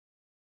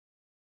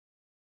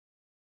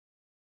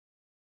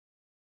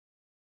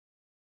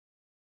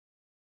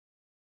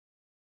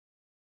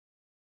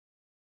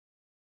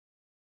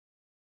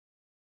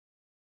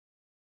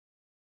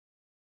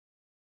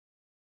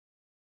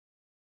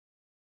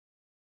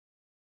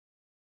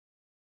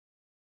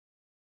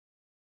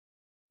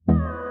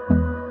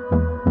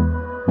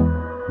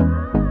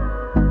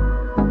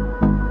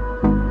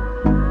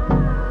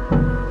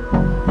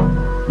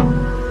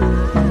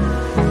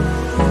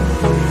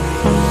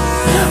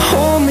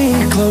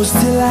close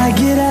till I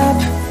get up.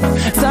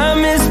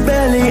 Time is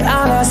barely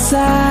on our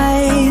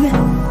side.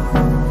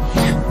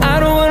 I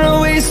don't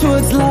wanna waste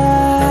what's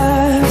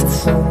left.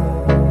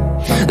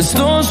 The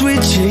storms we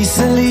chase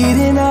are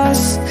leading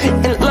us,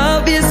 and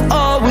love is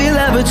all we'll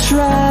ever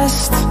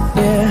trust.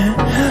 Yeah,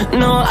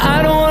 no, I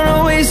don't wanna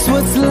waste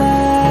what's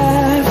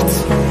left.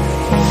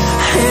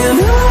 And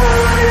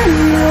on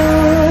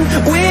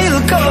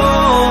we'll go,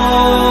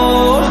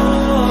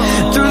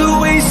 through the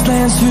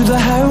wastelands, through the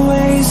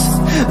highways,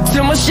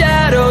 till my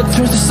shadow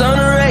turns to sun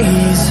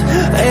rays.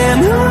 And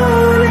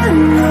on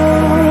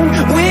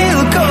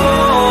we'll go,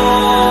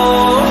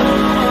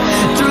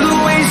 through the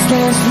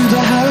wastelands, through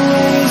the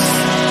highways,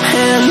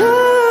 and on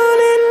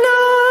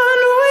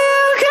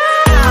we'll go.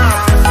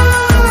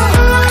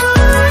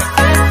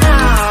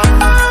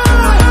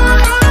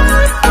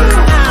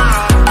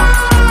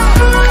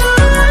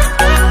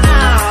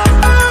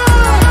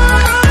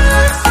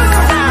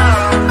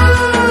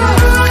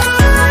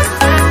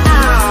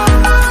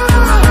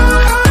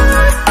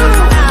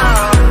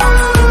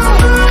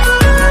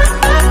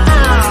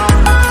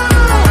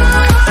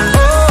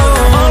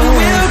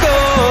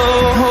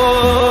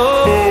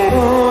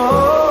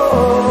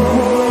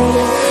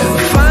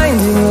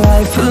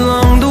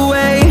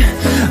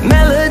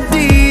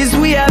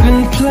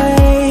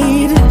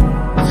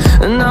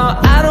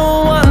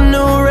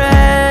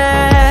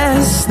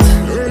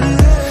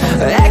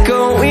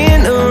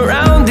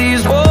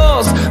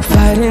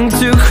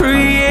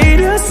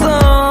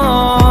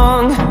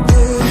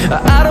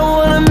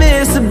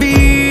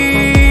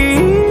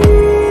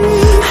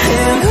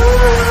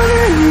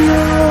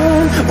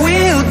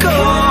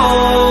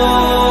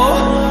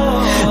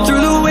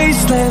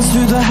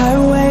 Through the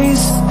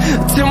highways,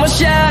 till my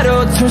shadow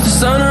turns to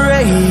sun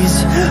rays.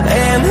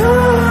 And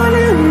on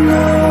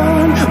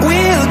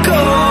we'll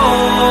go,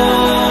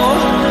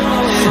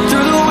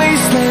 through the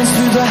wastelands,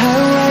 through the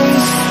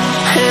highways,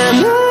 and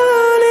on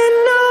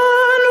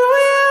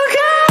we'll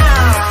go.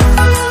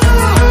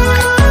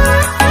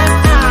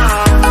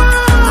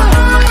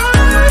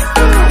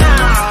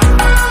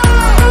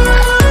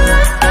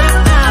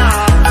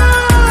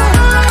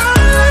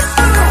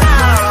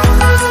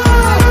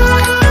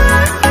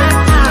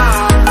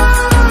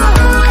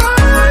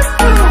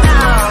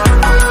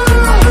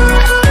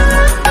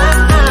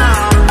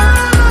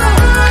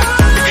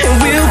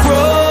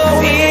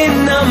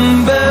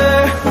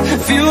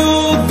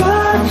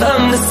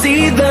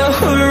 See the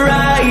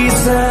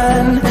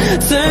horizon,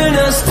 turn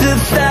us to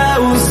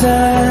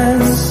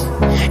thousands,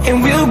 and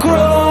we'll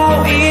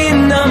grow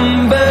in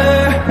number,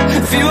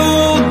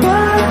 fueled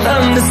by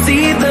them. To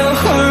see the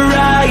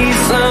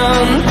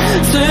horizon,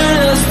 turn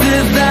us to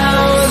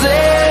thousands,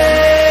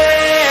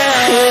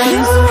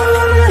 and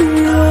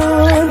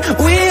on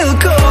we'll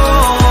go,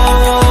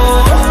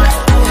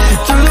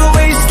 through the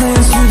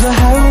wastelands, through the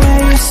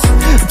highways,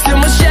 till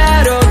my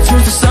shadow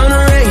turns to sun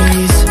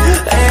rays.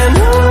 And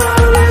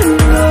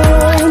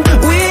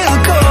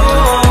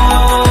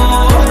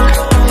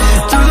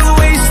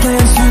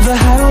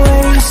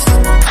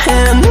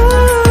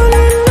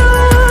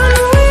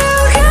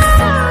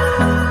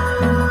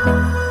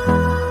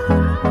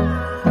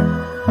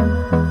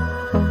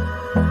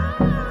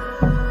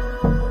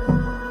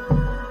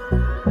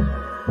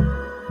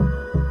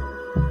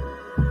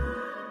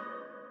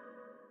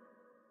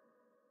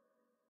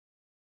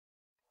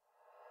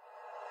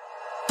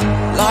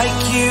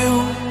like you,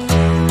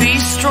 be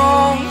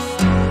strong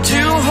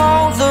to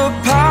hold the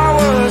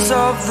powers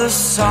of the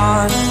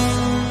sun.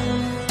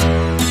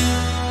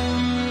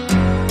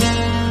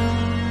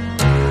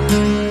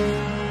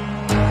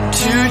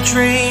 To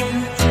dream,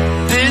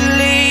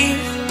 believe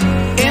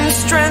in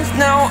strength.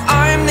 Now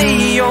I'm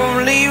the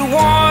only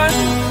one,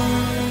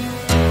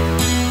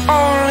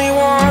 only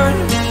one.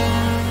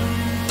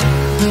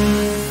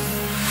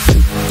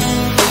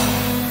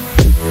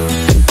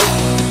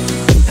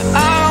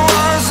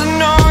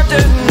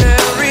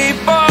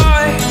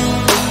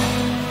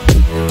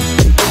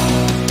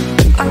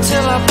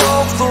 Until I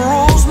broke the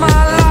rules,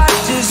 my life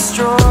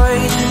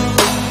destroyed.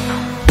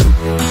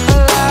 A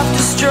life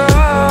destroyed.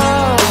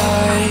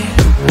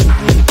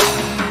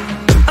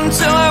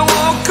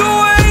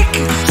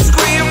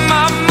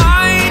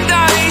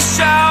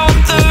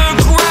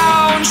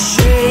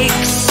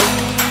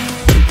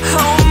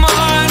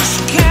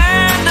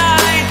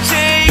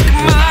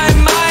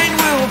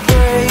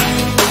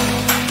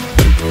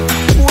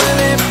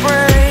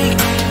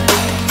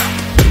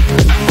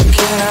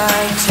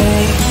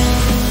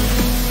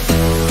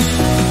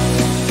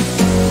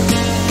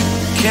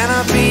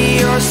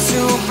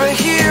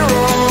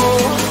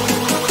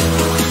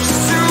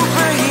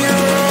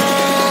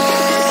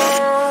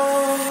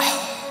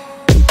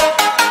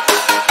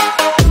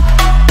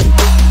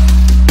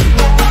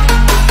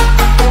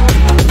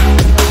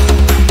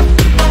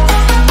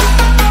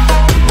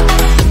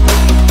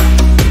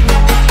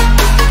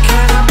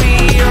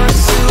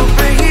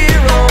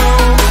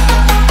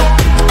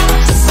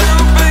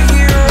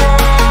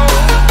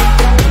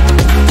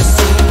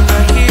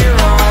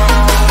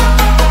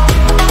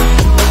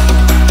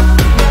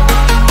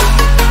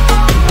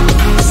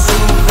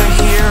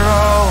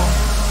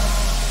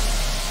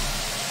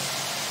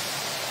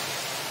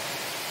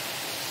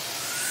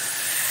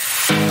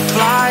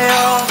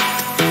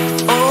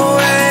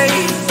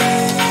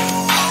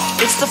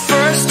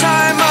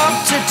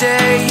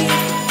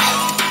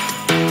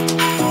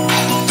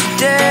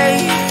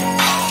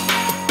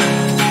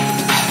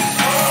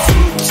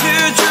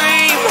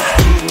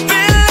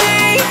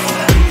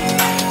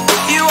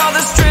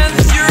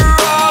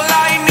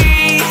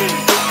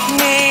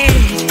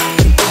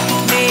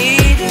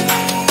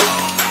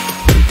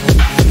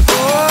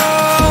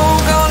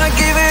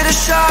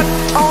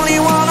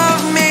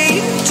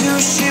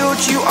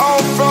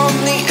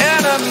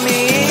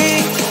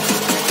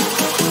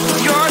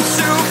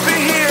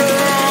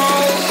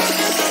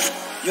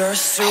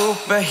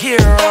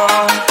 superhero.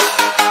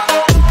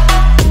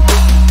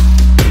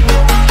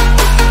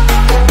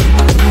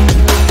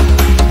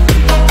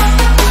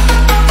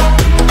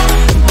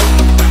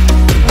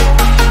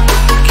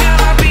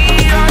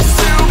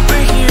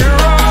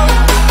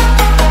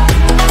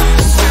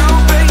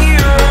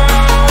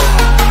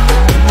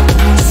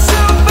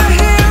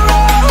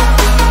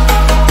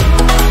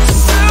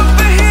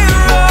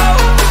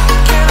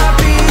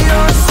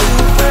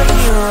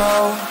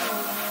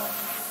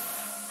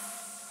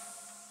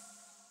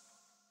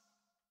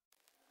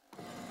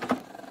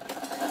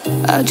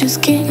 I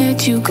just can't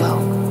let you go.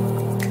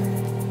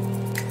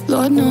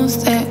 Lord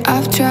knows that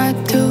I've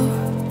tried to.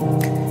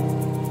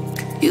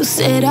 You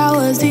said I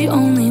was the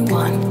only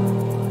one.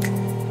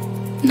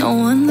 No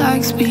one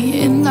likes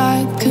being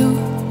lied to.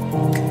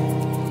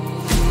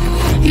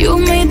 You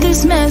made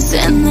this mess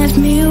and left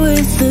me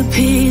with the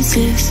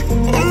pieces.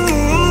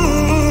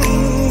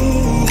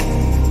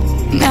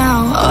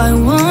 Now I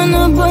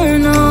wanna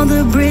burn all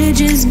the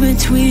bridges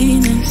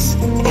between us.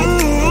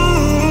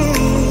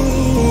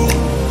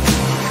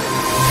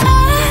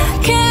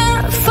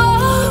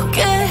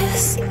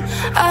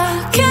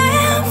 I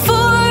can't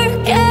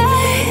forget.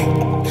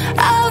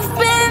 I've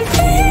been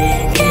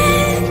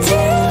thinking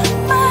too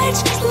much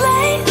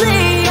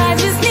lately. I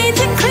just need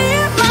to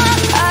clear my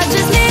head. I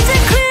just need to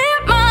clear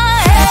my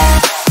head.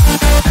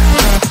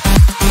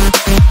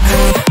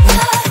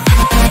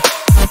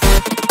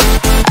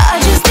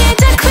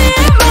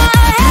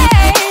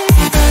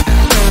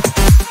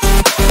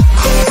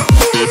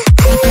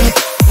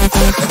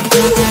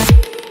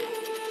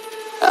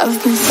 I've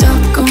been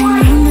stuck on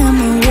your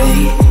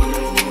memory,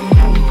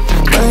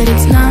 but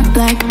it's not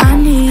like I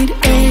need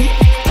it.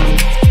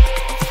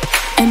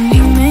 And we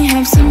may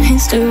have some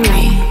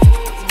history,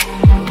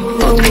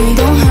 but we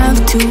don't have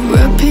to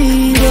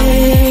repeat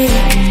it.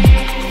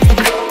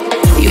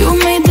 You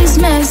made this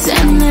mess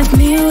and left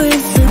me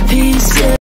with